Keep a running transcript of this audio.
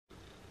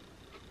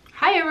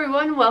Hi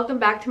everyone, welcome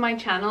back to my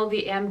channel,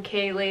 the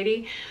MK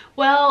Lady.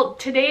 Well,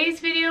 today's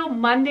video,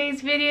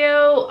 Monday's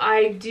video,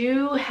 I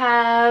do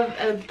have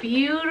a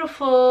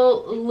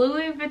beautiful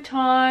Louis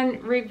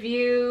Vuitton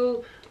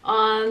review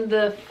on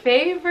the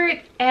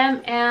Favorite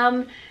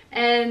MM.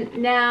 And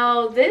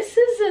now this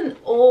is an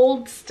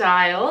old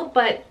style,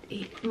 but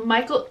Louis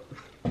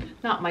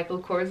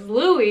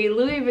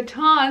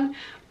Vuitton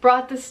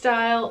brought the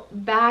style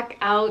back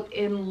out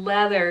in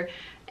leather.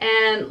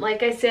 And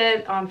like I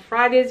said on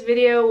Friday's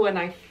video, when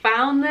I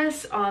found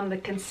this on the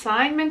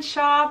consignment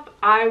shop,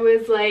 I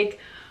was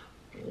like,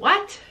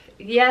 what?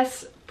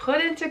 Yes,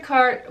 put into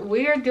cart.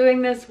 We are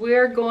doing this. We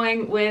are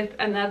going with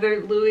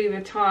another Louis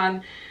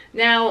Vuitton.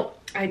 Now,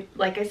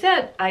 like I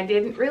said, I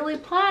didn't really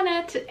plan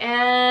it,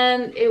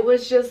 and it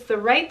was just the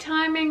right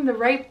timing, the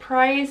right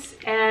price,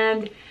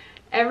 and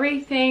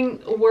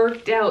everything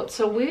worked out.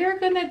 So we are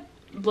going to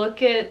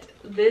look at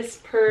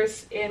this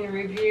purse in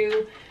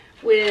review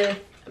with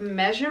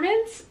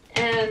measurements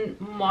and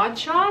mod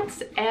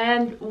shots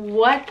and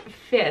what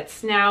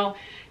fits. Now,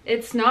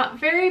 it's not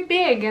very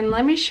big, and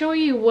let me show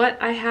you what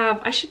I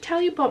have. I should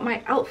tell you about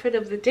my outfit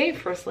of the day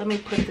first. Let me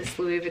put this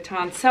Louis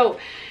Vuitton. So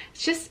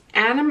it's just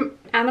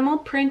animal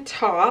print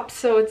top,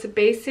 so it's a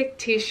basic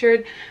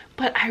t-shirt,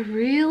 but I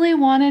really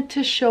wanted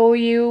to show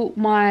you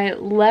my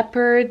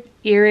leopard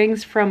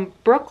earrings from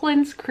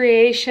Brooklyn's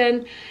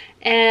Creation,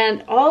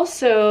 and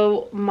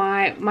also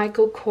my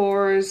Michael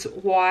Kors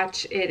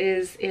watch. It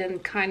is in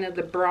kind of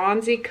the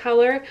bronzy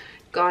color.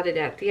 Got it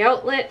at the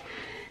outlet.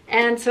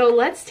 And so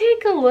let's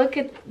take a look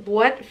at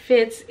what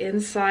fits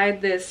inside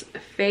this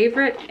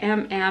Favorite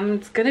MM.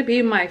 It's going to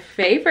be my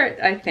favorite,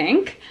 I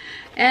think.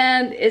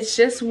 And it's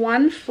just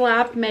one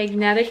flap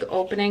magnetic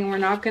opening. We're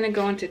not going to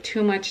go into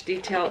too much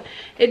detail.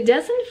 It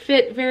doesn't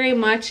fit very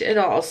much at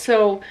all.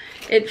 So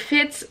it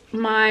fits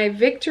my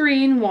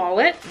Victorine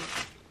wallet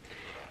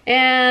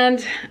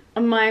and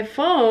my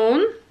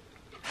phone,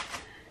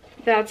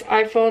 that's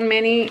iPhone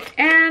mini,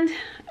 and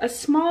a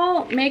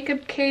small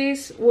makeup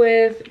case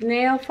with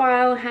nail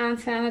file, hand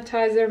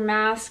sanitizer,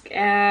 mask,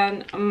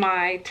 and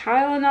my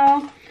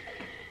Tylenol,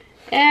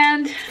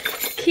 and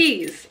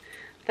keys.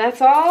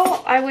 That's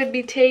all I would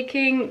be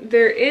taking.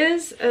 There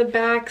is a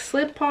back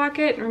slip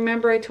pocket.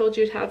 Remember, I told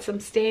you it had some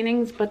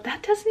stainings, but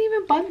that doesn't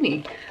even bug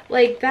me.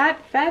 Like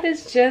that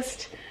is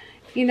just,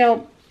 you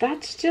know,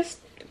 that's just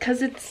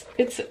because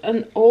it's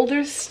an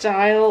older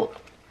style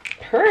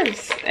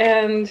purse,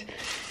 and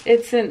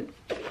it's a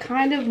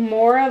kind of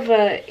more of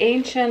a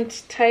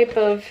ancient type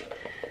of,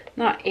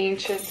 not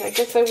ancient, I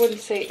guess I wouldn't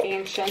say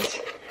ancient.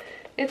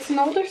 It's an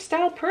older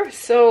style purse,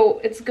 so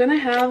it's gonna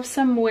have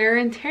some wear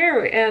and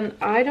tear, and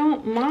I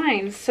don't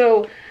mind.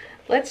 So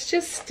let's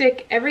just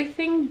stick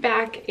everything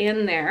back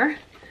in there.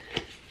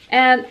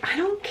 And I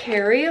don't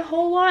carry a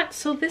whole lot,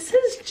 so this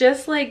is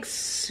just like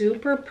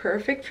super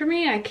perfect for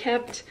me. I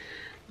kept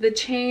the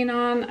chain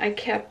on, I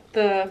kept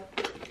the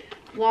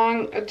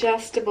long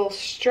adjustable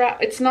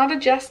strap. It's not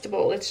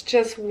adjustable, it's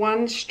just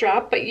one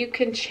strap, but you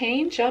can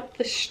change up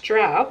the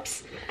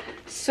straps.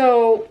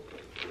 So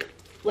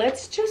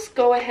let's just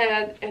go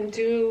ahead and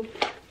do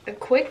a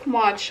quick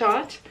mod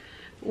shot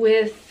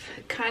with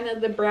kind of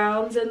the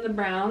browns and the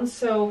browns.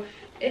 So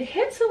it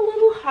hits a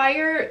little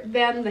higher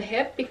than the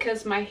hip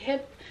because my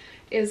hip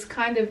is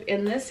kind of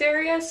in this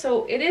area,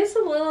 so it is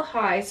a little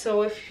high.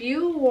 So if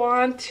you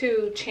want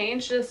to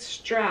change this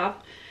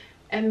strap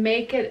and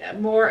make it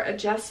more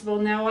adjustable.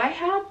 Now I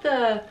had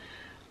the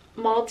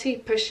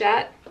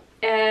multi-pochette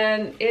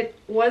and it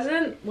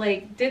wasn't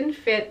like, didn't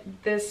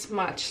fit this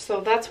much.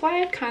 So that's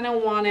why I kind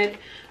of wanted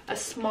a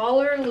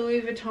smaller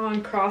Louis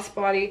Vuitton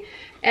crossbody.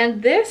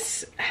 And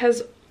this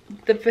has,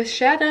 the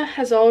vachetta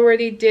has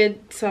already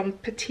did some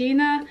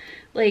patina.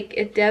 Like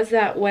it does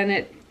that when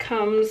it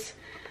comes,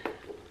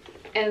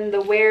 and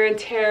the wear and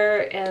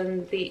tear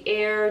and the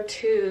air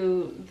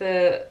to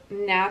the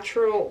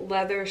natural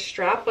leather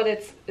strap, but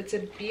it's a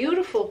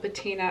beautiful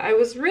patina. I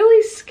was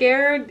really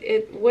scared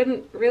it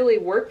wouldn't really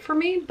work for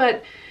me,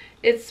 but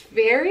it's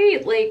very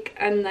like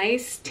a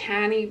nice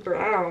tanny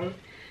brown.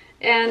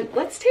 And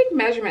let's take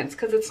measurements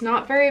because it's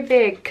not very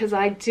big, because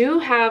I do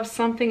have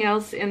something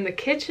else in the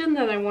kitchen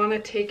that I want to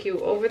take you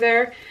over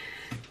there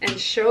and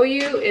show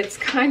you. It's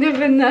kind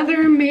of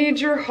another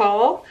major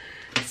haul.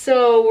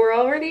 So we're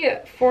already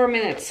at 4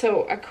 minutes.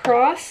 So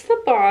across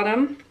the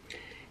bottom,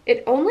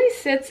 it only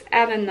sits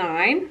at a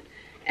 9,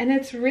 and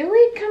it's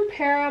really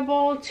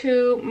comparable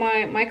to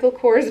my Michael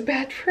Kors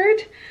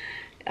Bedford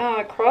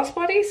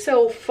crossbody.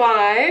 So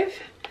 5,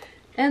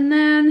 and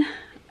then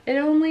it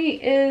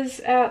only is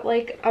at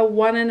like a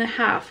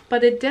 1.5,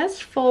 but it does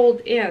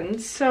fold in.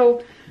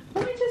 So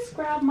let me just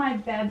grab my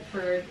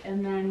Bedford,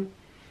 and then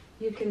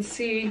you can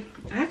see,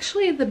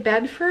 actually the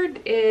Bedford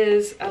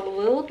is a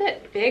little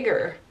bit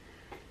bigger.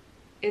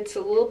 It's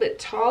a little bit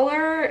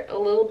taller, a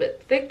little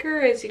bit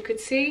thicker, as you could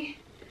see,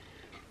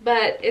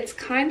 but it's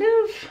kind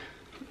of,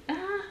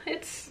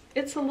 it's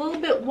a little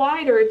bit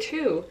wider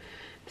too.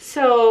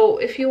 So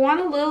if you want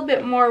a little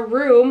bit more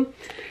room,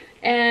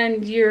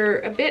 and you're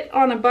a bit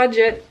on a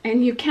budget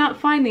and you can't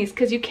find these,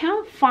 because you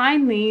can't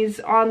find these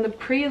on the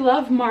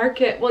pre-love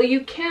market. Well,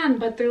 you can,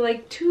 but they're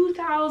like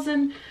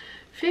 2,000,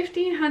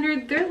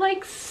 1,500. They're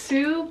like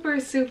super,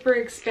 super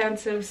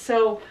expensive.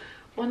 So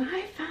when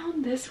I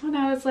found this one,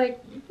 I was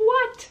like,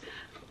 what?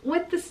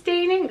 With the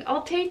staining,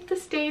 I'll take the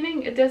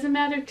staining. It doesn't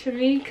matter to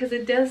me because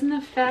it doesn't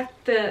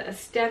affect the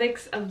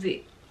aesthetics of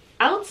the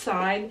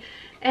outside.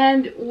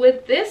 And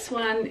with this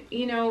one,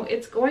 you know,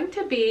 it's going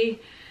to be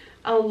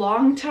a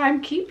long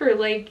time keeper.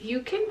 Like, you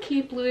can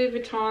keep Louis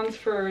Vuittons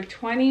for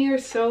 20 or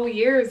so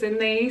years and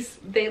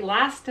they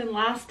last and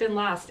last and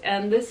last.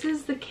 And this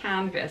is the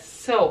canvas.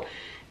 So,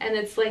 and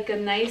it's like a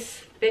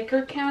nice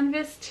thicker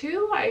canvas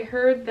too. I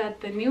heard that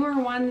the newer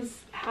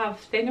ones have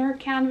thinner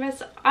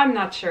canvas. I'm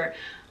not sure.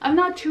 I'm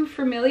not too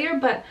familiar,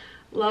 but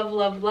love,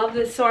 love, love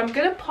this. So I'm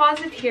gonna pause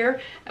it here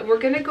and we're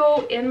gonna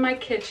go in my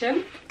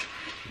kitchen,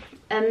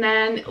 and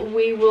then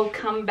we will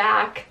come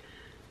back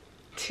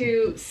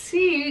to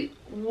see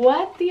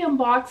what the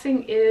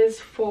unboxing is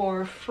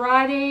for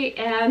Friday.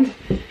 And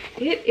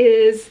it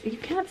is, you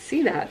can't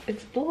see that,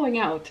 it's blowing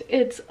out.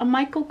 It's a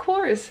Michael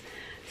Kors.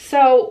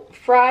 So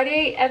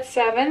Friday at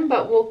 7,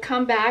 but we'll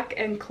come back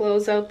and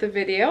close out the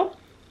video.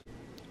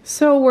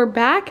 So we're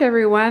back,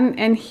 everyone,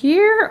 and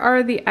here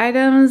are the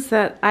items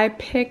that I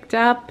picked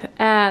up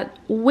at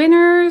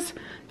Winners,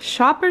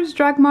 Shoppers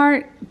Drug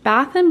Mart,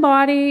 Bath &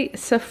 Body,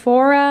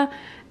 Sephora,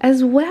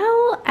 as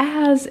well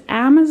as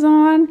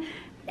Amazon,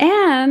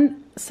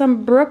 and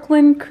some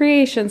Brooklyn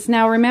creations.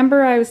 Now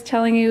remember, I was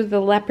telling you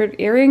the leopard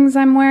earrings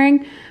I'm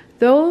wearing?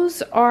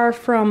 Those are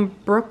from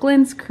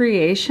Brooklyn's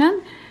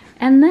creation.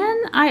 And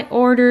then I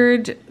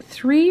ordered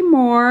 3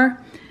 more.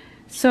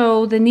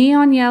 So the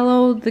neon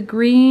yellow, the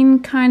green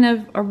kind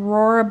of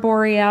Aurora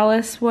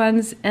Borealis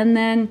ones, and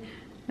then,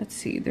 let's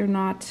see, they're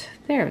not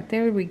there.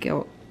 There we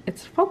go.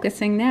 It's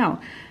focusing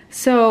now.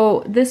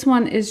 So this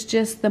one is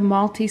just the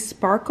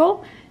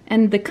multi-sparkle,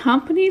 and the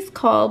company's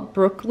called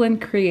Brooklyn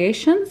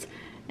Creations.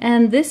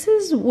 And this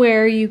is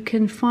where you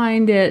can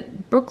find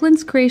it,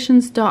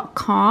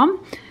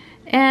 brooklynscreations.com.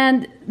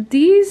 And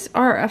these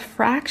are a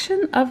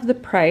fraction of the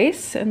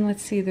price. And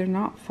let's see, they're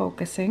not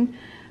focusing.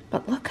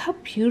 But look how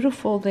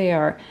beautiful they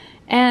are.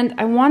 And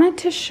I wanted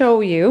to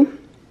show you,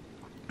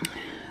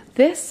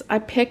 this I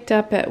picked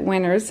up at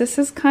Winners. This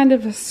is kind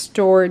of a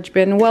storage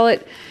bin. Well,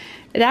 it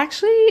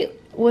actually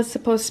was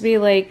supposed to be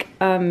like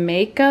a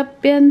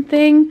makeup bin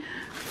thing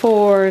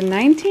for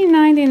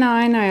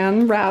 $19.99. I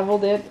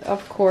unraveled it,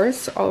 of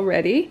course,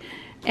 already.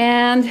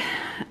 And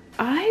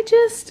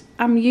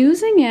I'm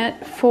using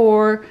it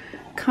for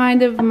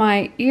kind of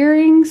my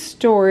earring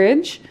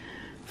storage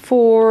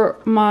for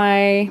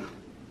my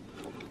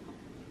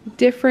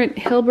different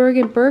Hilberg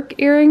and Burke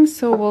earrings.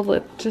 So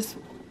we'll just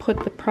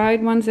put the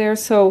Pride ones there.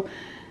 So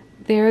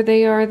there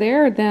they are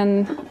there.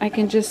 Then I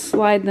can just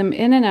slide them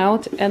in and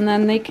out, and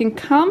then they can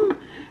come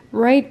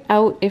right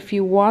out if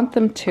you want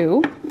them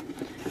to.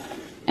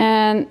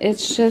 And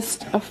it's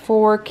just a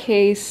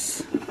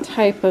 4-case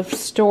type of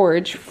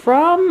storage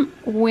from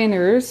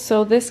Winners.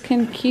 So this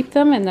can keep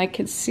them and I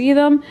can see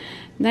them.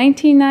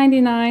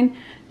 $19.99.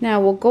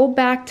 Now we'll go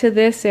back to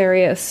this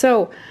area.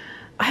 So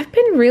I've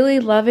been really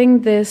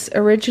loving this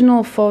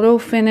Original Photo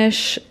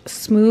Finish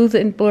Smooth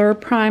and Blur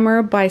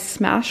Primer by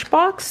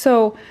Smashbox.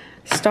 So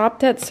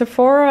stopped at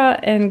Sephora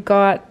and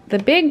got the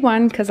big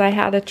one because I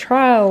had a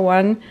trial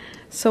one.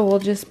 So we'll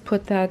just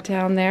put that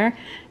down there.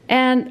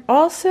 And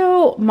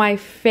also my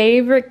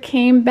favorite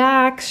came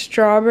back,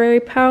 Strawberry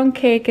Pound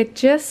Cake. It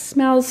just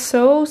smells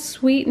so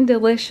sweet and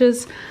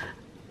delicious.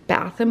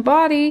 Bath &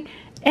 Body.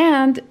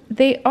 And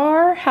they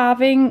are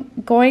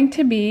going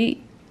to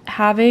be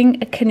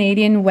having a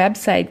Canadian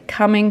website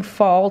coming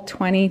fall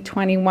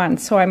 2021.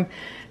 So I'm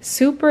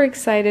super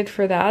excited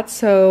for that.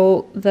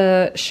 So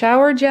the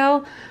shower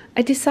gel,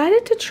 I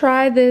decided to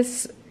try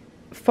this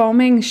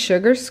foaming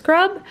sugar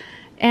scrub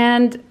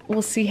and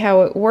we'll see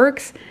how it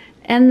works.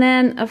 And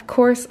then of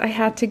course I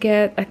had to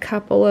get a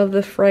couple of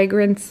the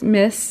fragrance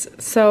mists.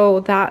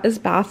 So that is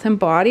Bath &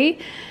 Body.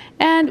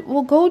 And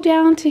we'll go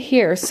down to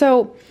here.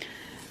 So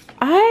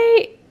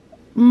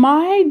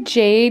my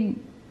jade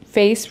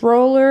face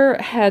roller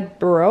had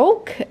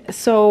broke,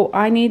 so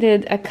I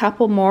needed a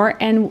couple more,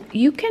 and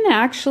you can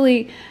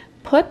actually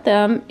put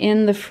them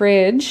in the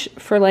fridge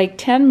for like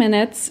 10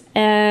 minutes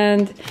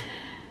and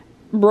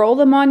roll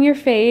them on your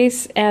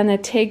face, and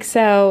it takes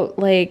out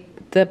like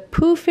the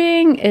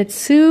poofing, it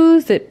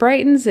soothes, it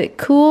brightens, it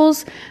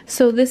cools.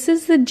 So this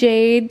is the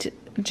jade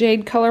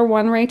color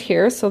one right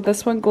here, so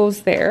this one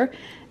goes there.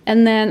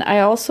 And then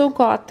I also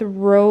got the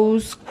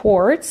rose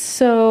quartz,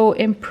 so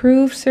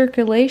improves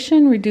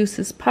circulation,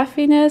 reduces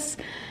puffiness,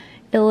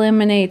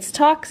 eliminates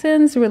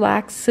toxins,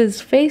 relaxes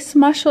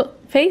facial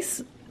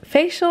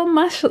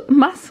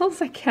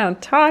muscles, I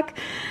can't talk,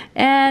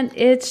 and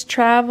it's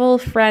travel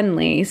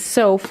friendly.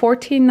 So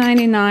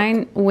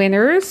 $14.99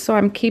 Winners, so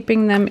I'm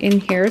keeping them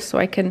in here so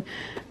I can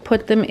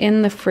put them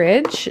in the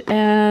fridge.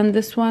 And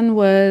this one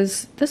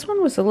was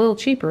a little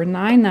cheaper,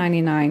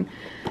 $9.99.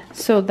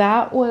 So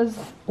that was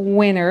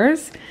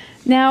Winners.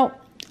 Now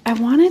I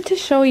wanted to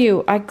show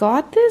you, I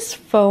got this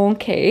phone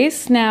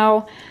case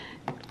now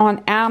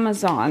on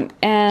Amazon,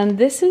 and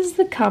this is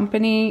the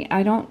company,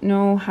 I don't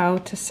know how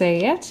to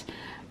say it,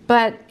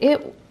 but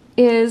it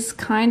is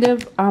kind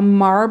of a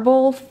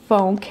marble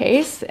phone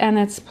case, and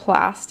it's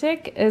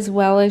plastic as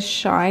well as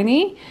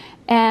shiny,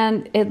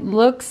 and it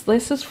looks,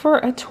 this is for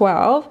a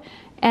 12,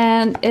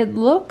 and it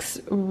looks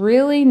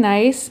really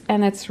nice,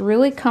 and it's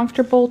really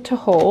comfortable to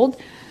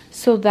hold.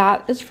 So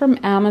that is from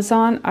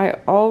Amazon. I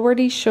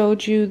already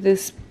showed you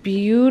this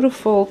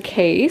beautiful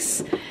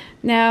case.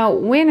 Now,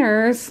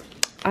 winners,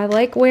 I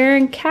like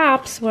wearing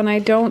caps when I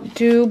don't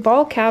do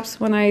ball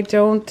caps, when I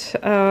don't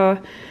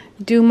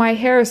do my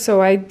hair.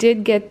 So I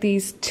did get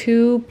these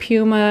two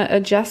Puma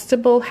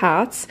adjustable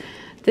hats.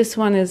 This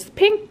one is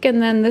pink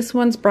and then this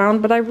one's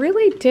brown, but I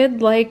really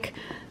did like,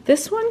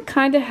 this one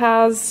kind of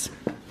has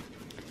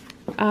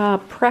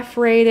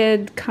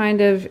perforated kind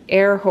of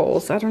air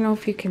holes. I don't know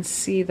if you can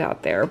see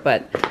that there,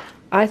 but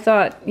I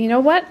thought, you know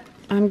what?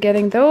 I'm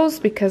getting those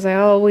because I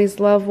always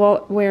love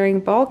wearing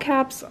ball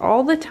caps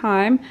all the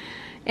time.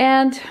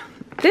 And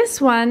this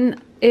one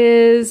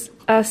is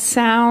a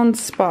sound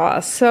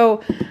spa.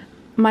 So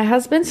my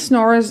husband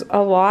snores a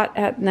lot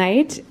at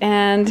night,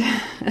 and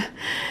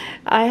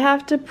I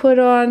have to put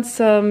on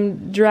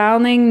some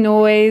drowning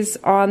noise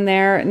on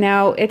there.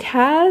 Now it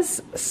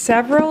has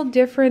several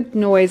different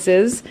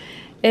noises.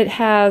 It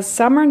has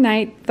summer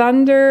night,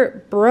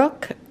 thunder,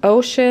 brook,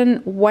 ocean,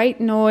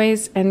 white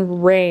noise,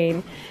 and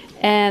rain.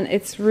 And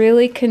it's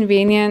really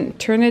convenient.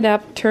 Turn it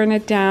up, turn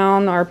it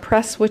down, or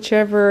press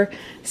whichever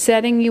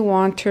setting you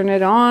want. Turn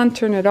it on,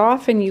 turn it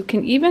off, and you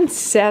can even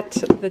set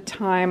the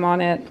time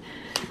on it,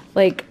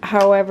 like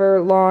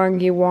however long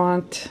you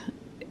want.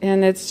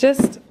 And it's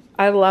just,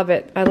 I love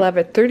it. I love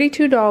it.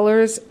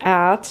 $32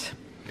 at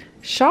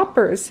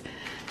Shoppers.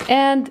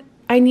 And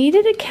I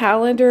needed a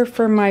calendar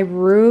for my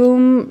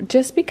room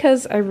just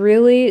because I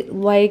really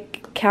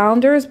like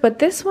calendars, but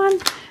this one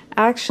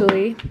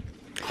actually,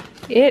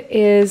 it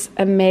is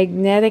a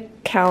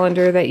magnetic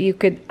calendar that you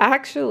could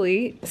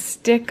actually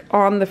stick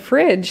on the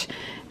fridge.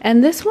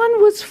 And this one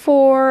was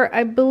for,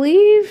 I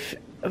believe,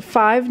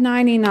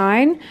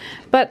 $5.99,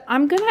 but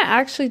I'm gonna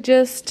actually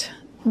just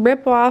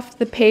rip off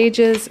the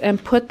pages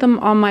and put them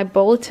on my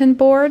bulletin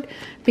board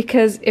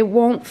because it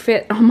won't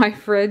fit on my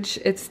fridge.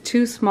 It's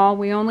too small.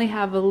 We only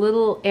have a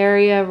little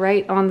area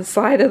right on the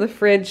side of the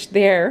fridge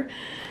there.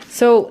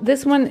 So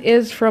this one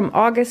is from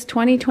August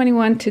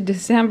 2021 to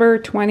December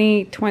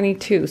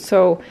 2022.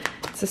 So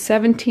it's a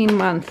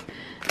 17-month.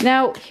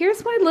 Now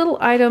here's my little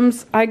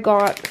items I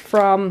got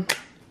from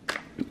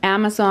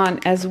Amazon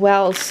as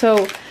well.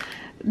 So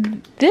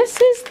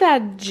this is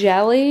that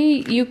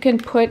jelly you can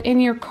put in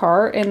your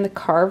car, in the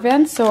car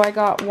vent. So I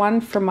got one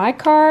for my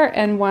car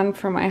and one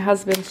for my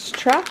husband's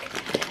truck.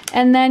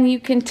 And then you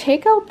can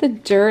take out the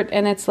dirt,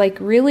 and it's like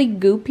really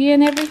goopy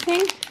and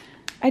everything.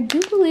 I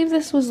do believe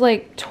this was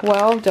like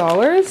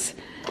 $12.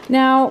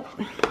 Now,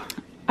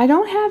 I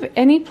don't have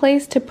any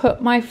place to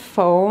put my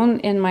phone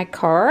in my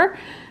car.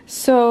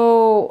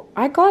 So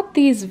I got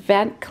these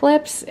vent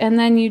clips, and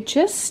then you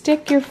just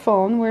stick your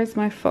phone. Where's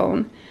my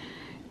phone?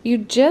 You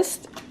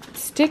just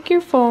stick your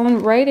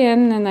phone right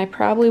in, and I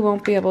probably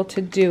won't be able to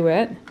do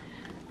it.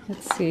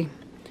 Let's see.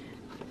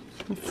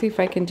 Let's see if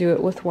I can do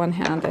it with one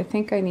hand. I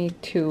think I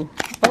need two.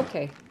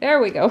 Okay,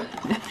 there we go.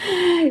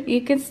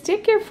 You can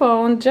stick your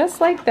phone just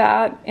like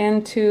that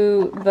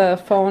into the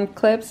phone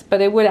clips,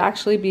 but it would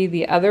actually be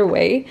the other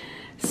way.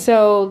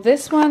 So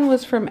this one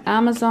was from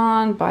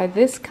Amazon by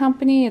this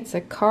company. It's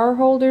a car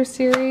holder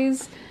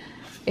series.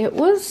 It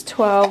was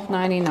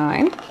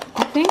 $12.99,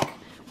 I think.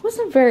 It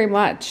wasn't very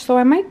much, so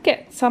I might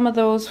get some of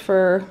those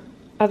for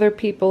other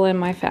people in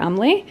my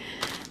family.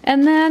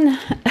 And then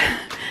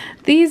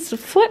these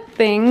foot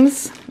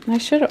things, I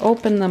should have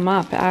opened them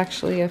up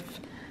actually. If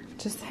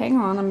just hang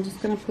on, I'm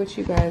just gonna put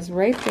you guys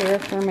right there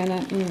for a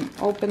minute and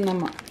open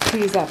them up,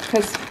 these up,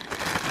 because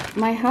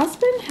my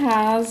husband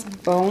has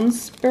bone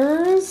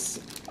spurs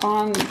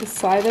on the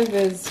side of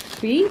his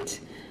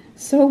feet.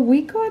 So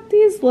we got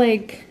these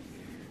like,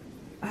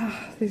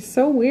 they're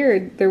so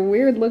weird. They're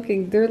weird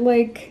looking. They're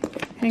like,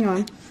 hang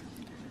on,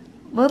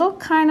 little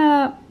kind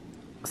of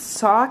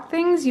sock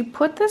things. You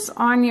put this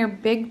on your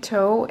big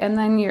toe, and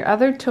then your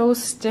other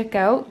toes stick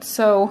out,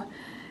 so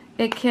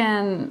it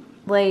can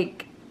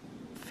like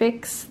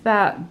fix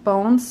that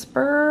bone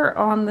spur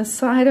on the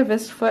side of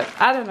his foot.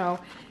 I don't know.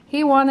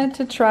 He wanted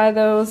to try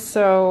those,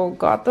 so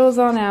got those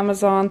on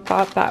Amazon.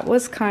 Thought that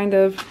was kind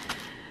of,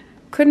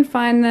 couldn't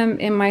find them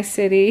in my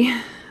city.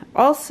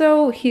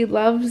 Also, he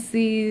loves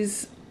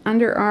these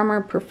Under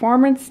Armour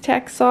Performance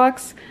Tech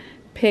socks.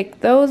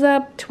 Picked those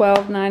up,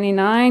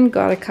 $12.99,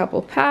 got a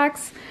couple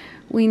packs.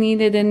 We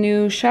needed a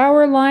new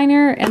shower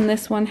liner, and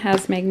this one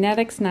has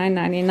magnetics,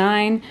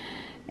 $9.99.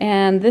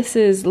 And this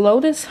is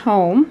Lotus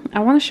Home.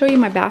 I want to show you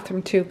my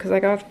bathroom too, because I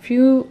got a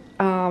few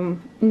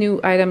new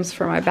items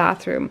for my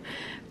bathroom.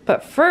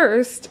 But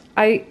first,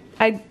 I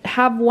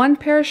have one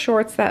pair of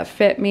shorts that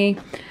fit me.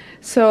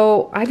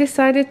 So I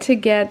decided to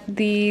get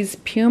these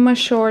Puma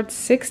shorts,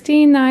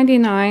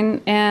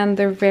 $16.99, and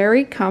they're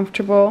very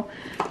comfortable.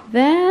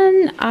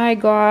 Then I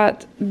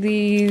got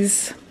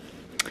these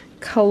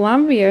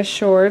Columbia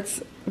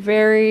shorts,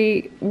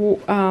 very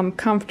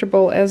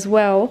comfortable as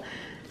well.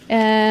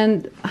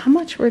 And how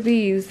much were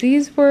these?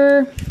 These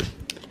were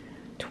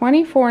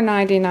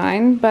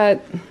 $24.99,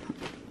 but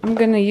I'm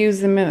gonna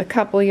use them in a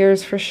couple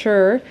years for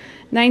sure.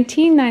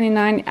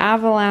 $19.99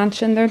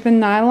 Avalanche, and they're the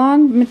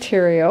nylon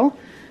material,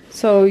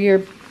 so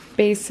your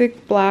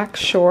basic black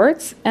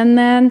shorts. And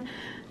then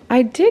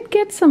I did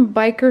get some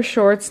biker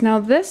shorts. Now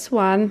this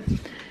one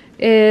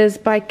is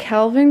by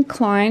Calvin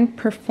Klein,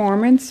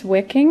 Performance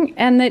Wicking,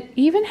 and it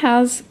even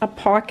has a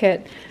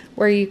pocket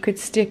where you could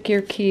stick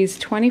your keys.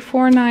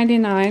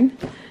 $24.99.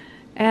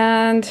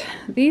 And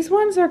these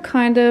ones are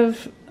kind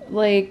of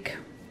like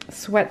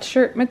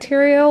sweatshirt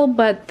material,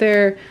 but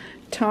they're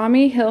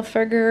Tommy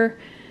Hilfiger,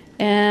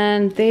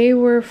 and they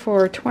were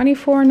for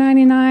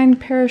 $24.99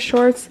 pair of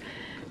shorts.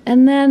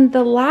 And then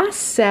the last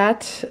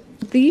set,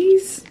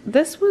 this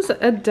was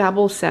a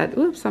double set.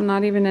 Oops, I'm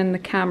not even in the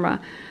camera.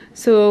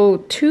 So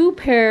 2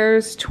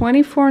 pairs,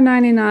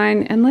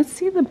 $24.99, and let's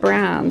see the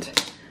brand.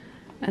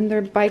 And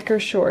they're biker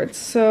shorts,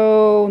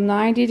 so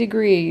 90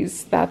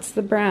 Degrees, that's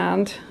the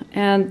brand.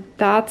 And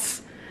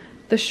that's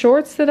the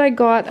shorts that I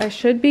got. I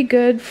should be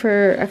good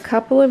for a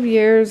couple of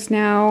years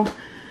now.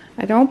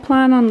 I don't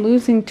plan on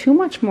losing too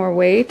much more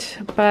weight,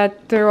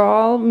 but they're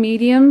all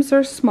mediums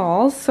or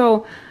smalls.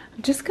 So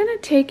I'm just gonna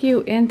take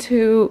you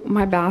into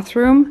my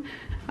bathroom.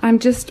 I'm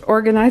just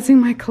organizing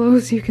my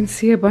clothes. You can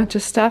see a bunch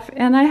of stuff,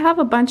 and I have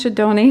a bunch of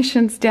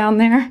donations down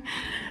there.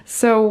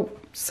 So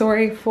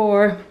sorry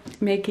for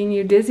making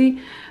you dizzy,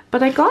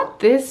 but I got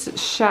this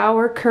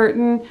shower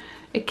curtain.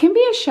 It can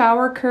be a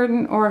shower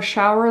curtain or a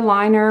shower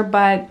liner,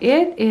 but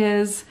it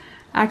is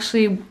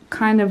actually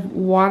kind of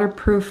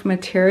waterproof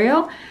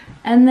material.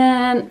 And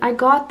then I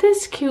got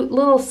this cute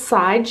little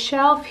side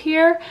shelf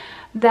here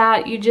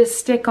that you just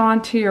stick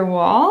onto your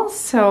wall.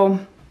 So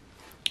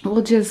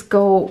we'll just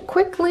go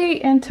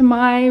quickly into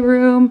my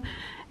room,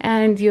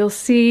 and you'll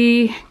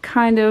see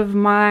kind of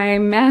my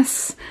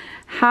mess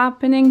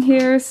happening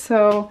here.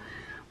 So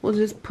we'll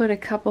just put a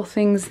couple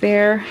things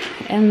there.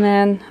 And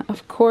then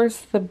of course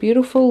the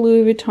beautiful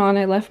Louis Vuitton.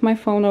 I left my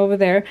phone over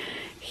there.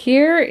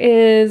 Here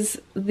is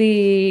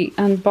the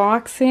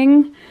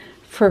unboxing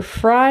for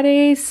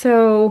Friday.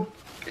 So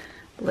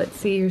let's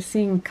see, you're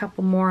seeing a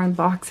couple more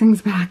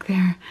unboxings back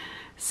there.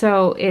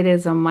 So it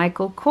is a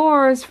Michael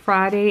Kors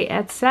Friday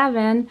at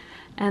 7.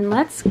 And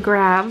let's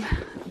grab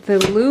the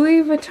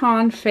Louis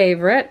Vuitton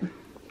Favorite.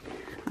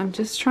 I'm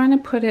just trying to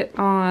put it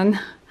on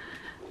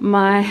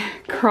my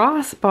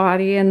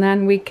crossbody, and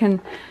then we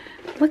can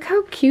look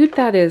how cute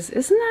that is.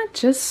 Isn't that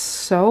just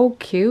so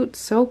cute?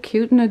 So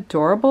cute and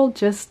adorable.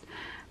 Just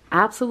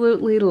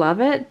absolutely love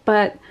it.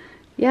 But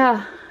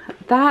yeah,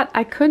 that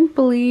I couldn't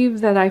believe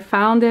that I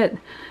found it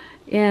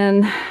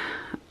in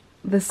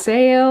the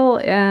sale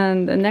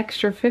and an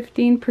extra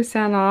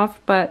 15% off,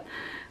 but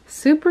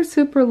super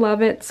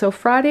love it. So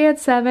Friday at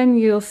 7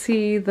 you'll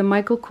see the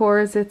Michael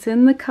Kors. It's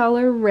in the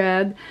color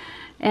red.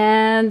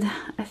 And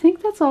I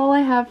think that's all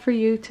I have for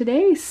you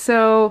today.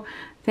 So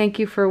thank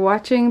you for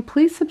watching.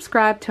 Please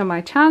subscribe to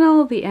my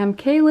channel, The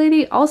MK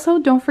Lady. Also,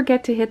 don't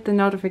forget to hit the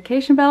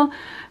notification bell,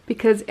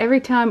 because every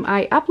time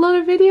I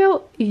upload a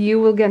video, you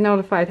will get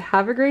notified.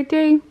 Have a great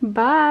day.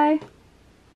 Bye.